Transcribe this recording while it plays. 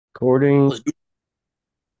Recording. Let's do-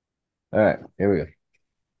 All right, here we go.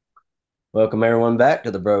 Welcome everyone back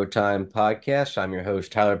to the Bro Time podcast. I'm your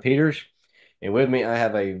host, Tyler Peters. And with me, I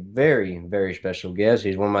have a very, very special guest.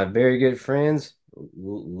 He's one of my very good friends.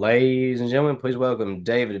 Ladies and gentlemen, please welcome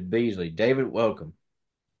David Beasley. David, welcome.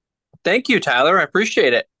 Thank you, Tyler. I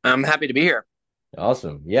appreciate it. I'm happy to be here.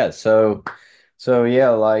 Awesome. Yeah, so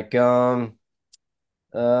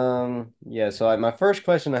yeah, so like my first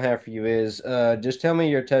question I have for you is just tell me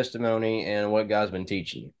your testimony and what God's been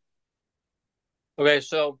teaching you. Okay,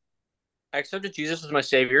 so I accepted Jesus as my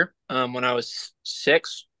savior when I was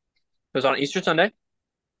 6. It was on Easter Sunday.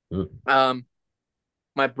 Mm. Um,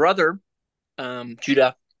 my brother,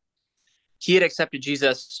 Judah, he had accepted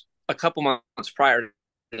Jesus a couple months prior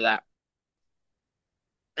to that.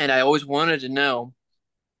 And I always wanted to know,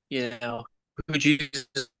 who Jesus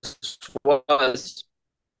was.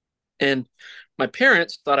 And my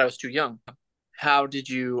parents thought I was too young. How did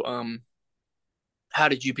you how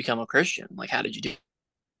did you become a Christian? Like how did you do?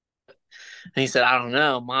 And he said, I don't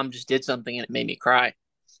know. Mom just did something and it made me cry. And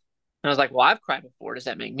I was like, well, I've cried before. Does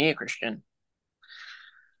that make me a Christian?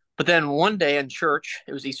 But then one day in church,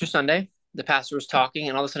 it was Easter Sunday, the pastor was talking,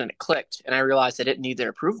 and all of a sudden it clicked. And I realized I didn't need their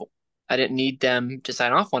approval. I didn't need them to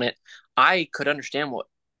sign off on it. I could understand what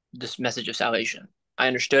this message of salvation. I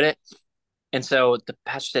understood it. And so the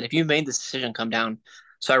pastor said, if you made this decision, come down.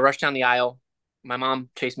 So I rushed down the aisle. My mom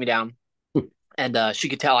chased me down, and she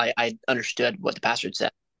could tell I understood what the pastor had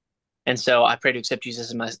said. And so I prayed to accept Jesus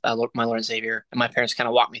as my Lord and Savior. And my parents kind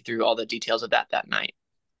of walked me through all the details of that night.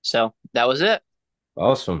 So that was it.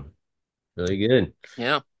 Awesome. Really good.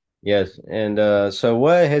 Yeah. Yes. And so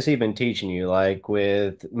what has he been teaching you, like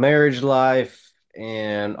with marriage life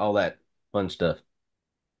and all that fun stuff?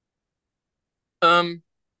 Um,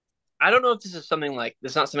 I don't know if this is something like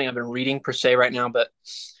this is not something I've been reading per se right now, but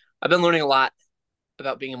I've been learning a lot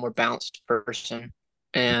about being a more balanced person.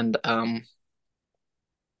 And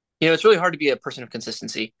it's really hard to be a person of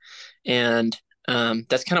consistency. And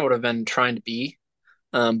that's kind of what I've been trying to be,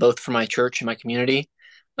 both for my church and my community,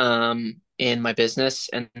 in my business,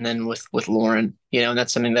 and then with Lauren. And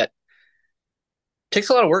that's something that takes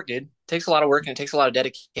a lot of work, dude. It takes a lot of work and it takes a lot of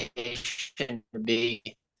dedication to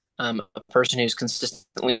be a person who's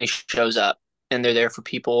consistently shows up and they're there for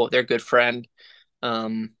people. They're a good friend.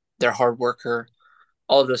 They're a hard worker.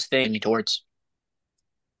 All of those things me towards.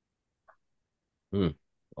 Hmm.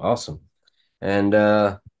 Awesome. And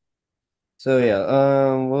so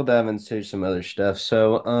yeah, we'll dive into some other stuff.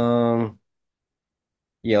 So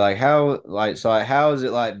yeah, like how is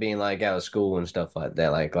it like being like out of school and stuff like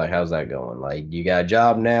that? Like how's that going? Like you got a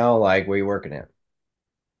job now? Like where you working at?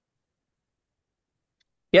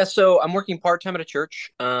 Yeah, so I'm working part time at a church,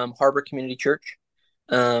 Harbor Community Church,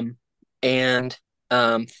 um, and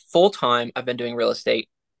full time I've been doing real estate.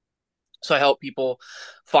 So I help people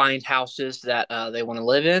find houses that they want to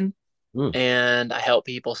live in, Hmm. and I help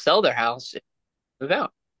people sell their house and move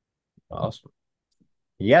out. Awesome.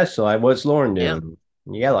 Yeah, so like what's Lauren Yeah. doing?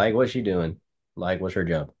 Yeah, like what's she doing? Like what's her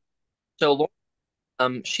job? So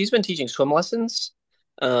she's been teaching swim lessons.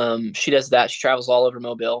 She does that. She travels all over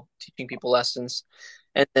Mobile teaching people lessons.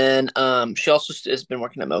 And then she also has been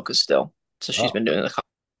working at Mocha still. So she's Oh, been doing the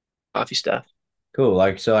coffee stuff. cool.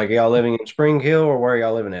 Like, so like y'all living in Spring Hill or where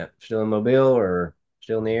y'all living at? Still in Mobile or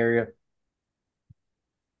still in the area?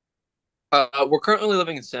 We're currently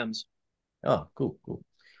living in Sims. Oh, cool, cool.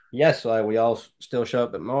 Yes, like we all still show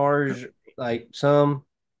up at Mars, like some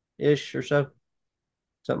ish or so,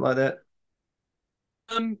 something like that.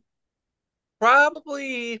 Um,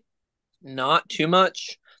 Probably not too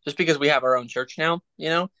much, just because we have our own church now.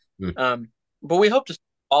 Hmm. Um, but we hope to stay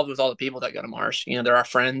involved with all the people that go to Mars. They're our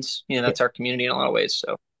friends. That's our community in a lot of ways.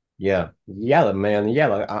 So, Yeah, yeah, man. Yeah,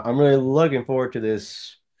 like, I'm really looking forward to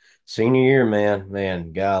this senior year, man.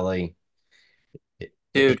 Man, golly,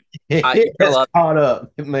 dude, it you're gonna has love. caught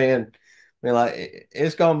up, man. I mean, like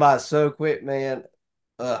it's gone by so quick, man.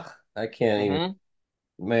 Ugh, I can't even.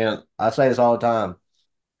 Hmm. Man, I say this all the time.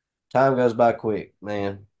 Time goes by quick,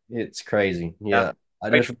 man. It's crazy. Yeah, Yeah. I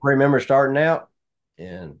just remember starting out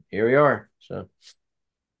and here we are. So,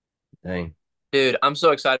 dang. dude, I'm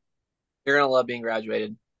so excited. You're gonna love being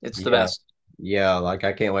graduated. It's the Yeah. best. Yeah. Like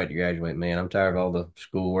I can't wait to graduate, man. I'm tired of all the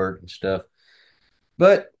schoolwork and stuff.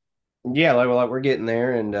 But yeah, like we're getting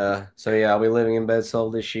there. And so yeah, I'll be living in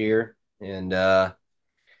Bedsole this year. And I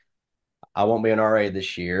won't be an RA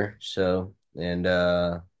this year. So and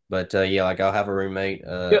but yeah, like I'll have a roommate,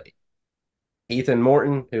 Yeah. Ethan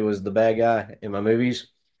Morton, who was the bad guy in my movies.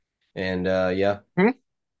 And yeah. Hmm?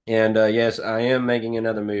 And yes, I am making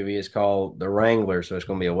another movie. It's called The Wrangler, so it's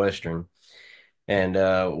going to be a Western. And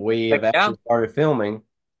we have Like, yeah. actually started filming.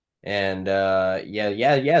 And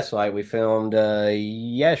yeah. So like we filmed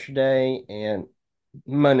yesterday and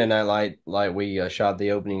Monday night, like we shot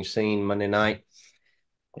the opening scene Monday night,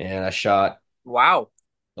 and I shot Wow.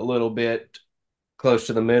 a little bit close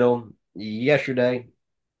to the middle yesterday,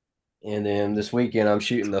 and then this weekend I'm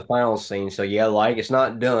shooting the final scene. So yeah, like it's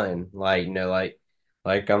not done. Like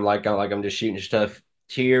I'm just shooting stuff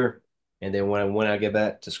here, and then when I get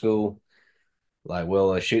back to school, like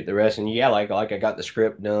we'll shoot the rest. And yeah, like I got the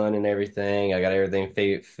script done and everything. I got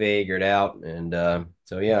everything figured out, and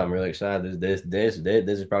so yeah, I'm really excited. This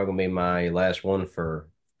is probably gonna be my last one for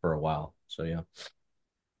a while. So yeah,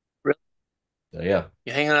 Really? so yeah,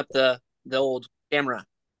 You're hanging up the old camera.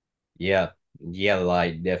 yeah, yeah,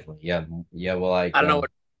 like definitely, yeah, yeah. Well, I don't know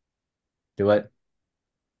what do it.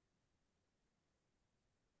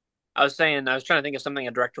 I was saying. I was trying to think of something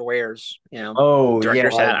a director wears. Oh yeah,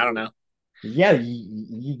 Director's hat. I don't know. yeah,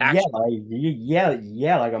 yeah, Action.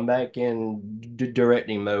 yeah. Like I'm back in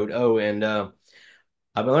directing mode. Oh, and I've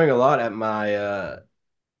been learning a lot at my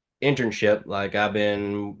internship. Like I've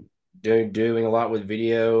been doing a lot with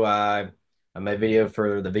video. I made video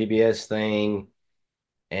for the VBS thing,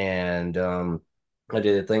 and I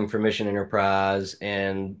did a thing for Mission Enterprise,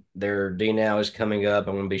 and their D now is coming up.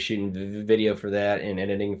 I'm going to be shooting video for that and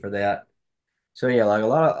editing for that. So yeah, like a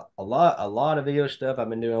lot of video stuff. I've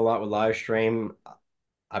been doing a lot with live stream.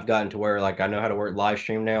 I've gotten to where like I know how to work live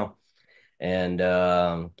stream now, and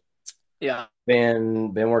Yeah.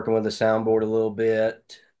 been working with the soundboard a little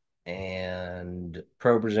bit and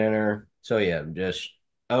Pro Presenter. So yeah, just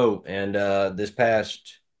oh, and this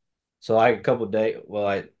past so like a couple of days, well,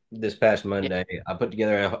 like this past Yeah. Monday, I put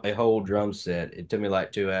together a whole drum set. It took me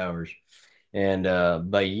like 2 hours, and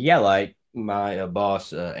but yeah, like my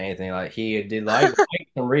boss Anthony, like he did like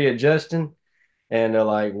some readjusting, and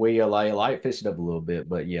like we like light fixed it up a little bit,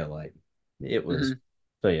 but yeah, like it was Hmm.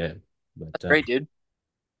 so yeah, but That's great, dude.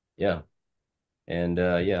 yeah, and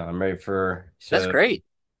yeah, I'm ready for That's so great.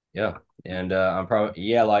 yeah, and I'm probably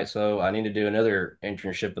yeah, like so I need to do another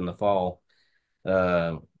internship in the fall.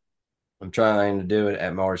 Uh, I'm trying to do it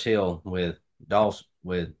at Mars Hill with Dawson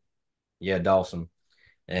Dawson,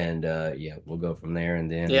 and yeah, we'll go from there,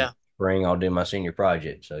 and then Yeah. spring I'll do my senior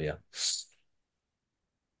project. So yeah,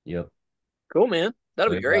 yep. Cool, man.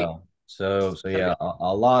 That'll So be great. yeah, so That'll be yeah,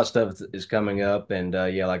 a lot of stuff is coming up, and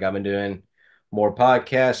yeah, like I've been doing more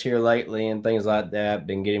podcasts here lately and things like that.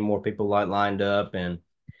 Been getting more people like lined up, and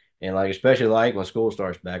like especially like when school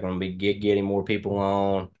starts back, I'm gonna be getting more people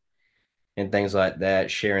on and things like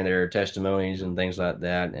that, sharing their testimonies and things like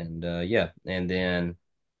that, and yeah, and then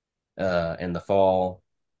in the fall,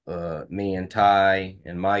 me and Ty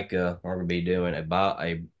and Micah are going to be doing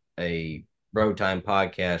a Bro Time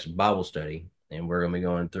podcast Bible study, and we're going to be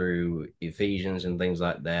going through Ephesians and things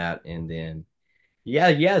like that, and then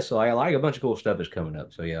yeah. So I like a bunch of cool stuff is coming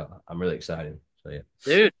up. So yeah, I'm really excited. So yeah,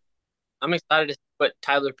 dude. I'm excited to see what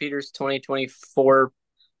Tyler Peters 2024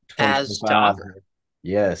 has to 2025. offer.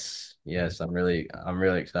 Yes, I'm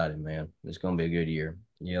really excited, man. It's going to be a good year.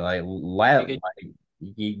 Yeah, Be good.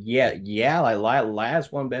 like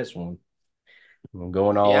last one, best one. I'm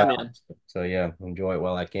going all Yeah, out. man. So yeah, enjoy it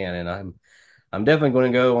while I can. And I'm definitely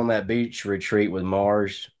going to go on that beach retreat with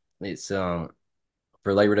Mars. It's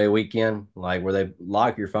for Labor Day weekend, like where they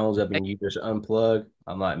lock your phones up and you just unplug.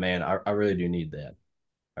 I'm like, man, I really do need that.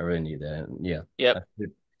 I really need that. And yeah, Yep.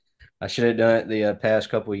 I should have done it the past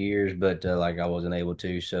couple of years, but like I wasn't able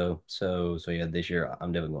to. So yeah, this year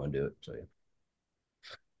I'm definitely going to do it. So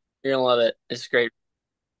You're gonna love it. It's great.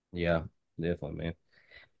 yeah, definitely, man.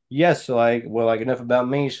 Yes, so like well, like enough about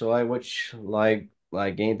me. So like, which like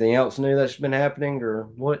anything else new that's been happening or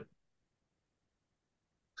what?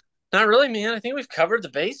 Not really, man. I think we've covered the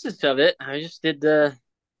basis of it. I just did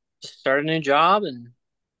just started a new job and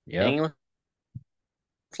Yeah. hanging with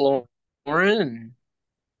Lauren. And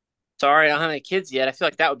sorry, I don't have any kids yet. I feel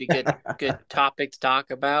like that would be good topic to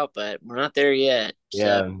talk about, but we're not there yet.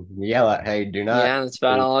 So Yeah, like hey, do not yeah, that's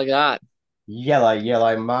about all I got.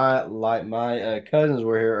 like my cousins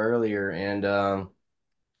were here earlier and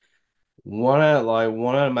one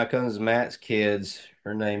of my cousins Matt's kids,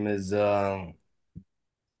 her name is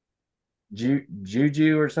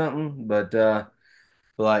Juju or something, but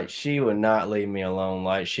like she would not leave me alone.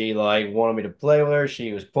 Like she like wanted me to play with her.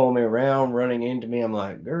 She was pulling me around, running into me. I'm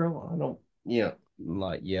like, girl, I don't yeah. I'm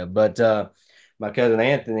like, yeah. But my cousin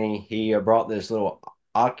Anthony, he brought this little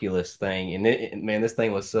Oculus thing, and man, this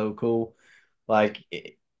thing was so cool. Like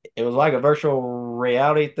it was like a virtual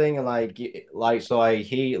reality thing, and like so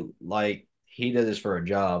he does this for a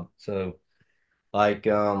job. So like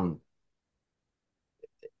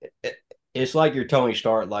it, it's like your Tony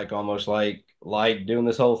Stark, like almost like like doing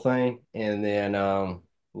this whole thing, and then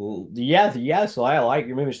yeah, so I like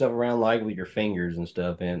you're moving stuff around like with your fingers and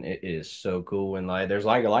stuff, and it is so cool. And like there's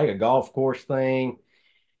like a golf course thing,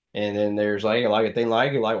 and then there's like a thing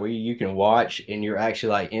like where you can watch and you're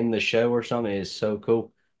actually like in the show or something. It's so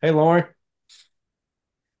cool. Hey Lauren.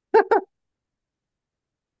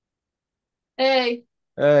 Hey,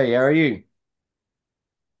 Hey, how are you?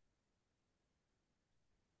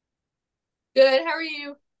 good. How are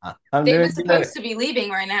you? I'm doing David's good. supposed to be leaving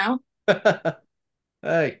right now.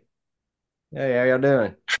 Hey, hey, how y'all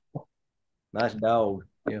doing? Nice dog.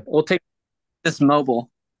 Yeah. We'll take this mobile.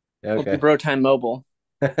 We'll do Okay. bro time mobile.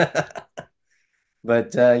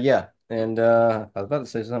 But yeah, and I was about to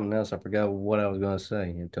say something else. I forgot what I was going to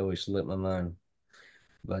say. It totally slipped my mind.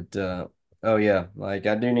 But oh yeah, like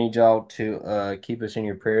I do need y'all to keep us in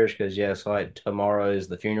your prayers because yes, like tomorrow is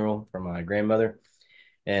the funeral for my grandmother,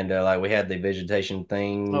 and like we had the vegetation Oh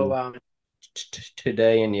thing wow.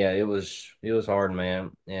 today, and yeah, it was hard,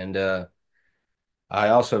 man. And I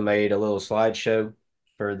also made a little slideshow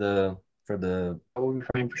for the We'll be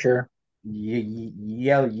praying for sure.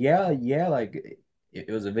 yeah, like it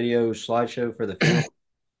was a video slideshow for the funeral,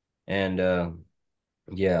 and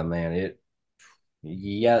yeah, man, Hmm.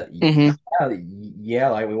 yeah,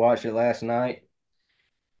 like we watched it last night,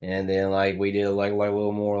 and then like we did like a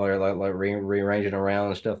little more like rearranging around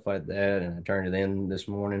and stuff like that, and I turned it in this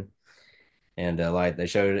morning, and like they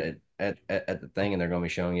showed it at the thing, and they're gonna be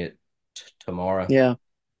showing it tomorrow. Yeah.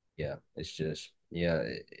 Yeah, it's just yeah,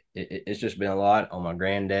 it's just been a lot on my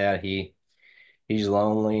granddad. He's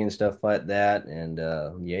lonely and stuff like that, and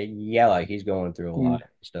yeah, like he's going through a lot Mm. of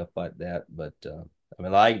stuff like that. But I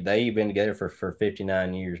mean, like they've been together for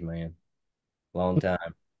 59 years, man, long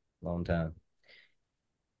time, long time.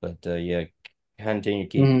 But yeah, continue to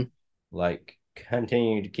keep Hmm.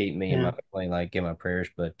 continue to keep me in my Yeah. family like in my prayers.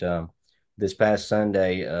 But this past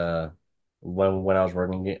Sunday, when I was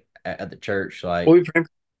working at the church, like, We'll be praying.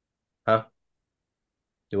 huh,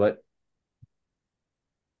 do what?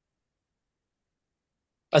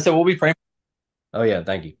 I said we'll be praying. Oh yeah,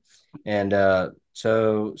 thank you. And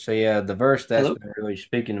so yeah, the verse that's Hello. been really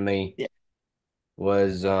speaking to me Yeah.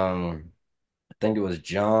 was I think it was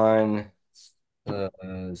John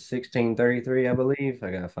 16:33, I believe.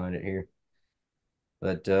 I gotta find it here.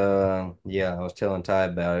 But yeah, I was telling Ty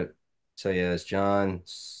about it. So yeah, it's John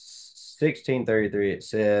 16:33. It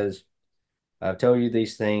says, I've told you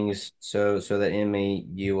these things so that in me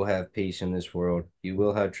you will have peace in this world. You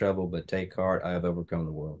will have trouble, but take heart, I have overcome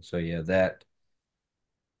the world. So yeah, that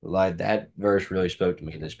verse really spoke to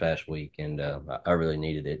me this past week, and I really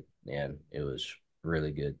needed it, and it was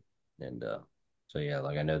really good. And so yeah,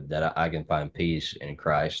 like I know that I can find peace in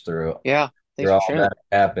Christ Yeah. through Thanks for all sharing. that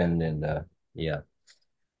happened, and yeah,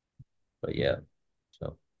 but yeah,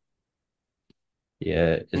 so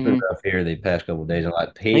yeah, it's been Hmm. rough here the past couple of days. And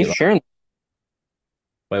like Pete, Thanks for sharing.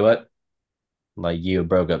 wait, what? Like you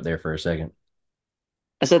broke up there for a second.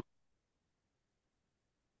 I said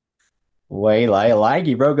Wait, like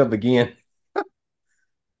you broke up again,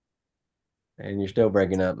 and you're still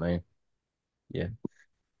breaking up, man. Yeah.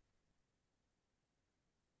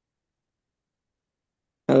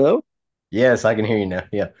 hello. Yes, I can hear you now.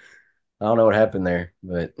 Yeah. I don't know what happened there,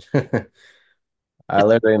 but I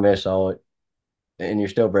literally missed all it, and you're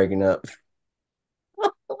still breaking up.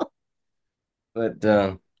 But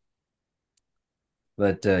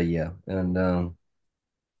yeah, and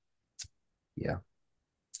yeah.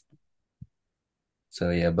 So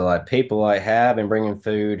yeah, but like people like have been bringing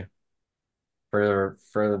food for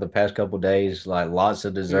the past couple of days, like lots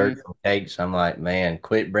of Mm. desserts and cakes. I'm like, man,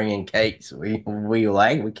 quit bringing cakes. We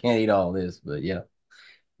can't eat all this, but yeah,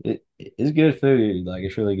 it's good food. Like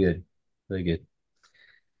it's really good.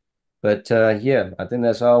 But yeah, I think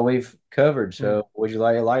that's all we've covered. Mm. So would you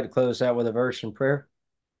like to close out with a verse in prayer?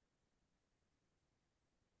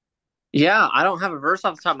 Yeah. I don't have a verse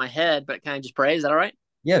off the top of my head, but can I just pray? Is that all right?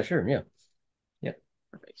 Yeah, sure. Yeah, yeah,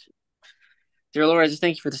 Perfect. Dear Lord, I just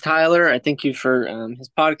thank you for this Tyler. I thank you for his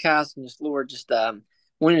podcast and just Lord, just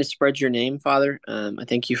wanting to spread your name, Father. I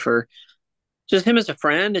thank you for just him as a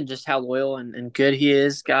friend and just how loyal and good he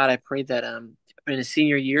is. God, I pray that in his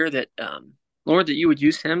senior year that Lord, that you would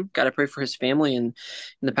use him. God, I pray for his family and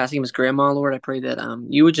in the passing of his grandma, Lord. I pray that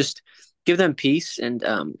you would just give them peace and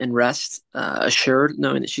rest, assured,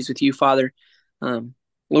 knowing that she's with you, Father. Um,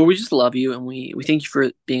 Lord, we just love you and we thank you for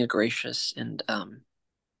being a gracious and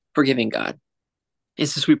forgiving God.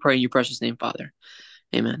 It's just we pray in your precious name, Father.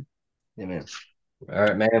 Amen. amen. All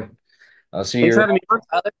right, man. I'll see Thanks you for around. having me on,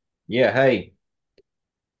 Tyler. Yeah, hey,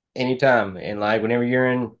 anytime. And like whenever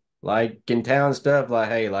you're in like in town and stuff, like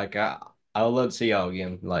hey, like I would love to see y'all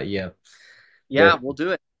again. Like, yeah. Yeah, But we'll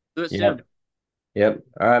do it. Do it soon. yep, yep.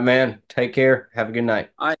 All right, man. Take care. Have a good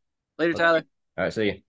night. All right. Later, All Tyler. right, see you.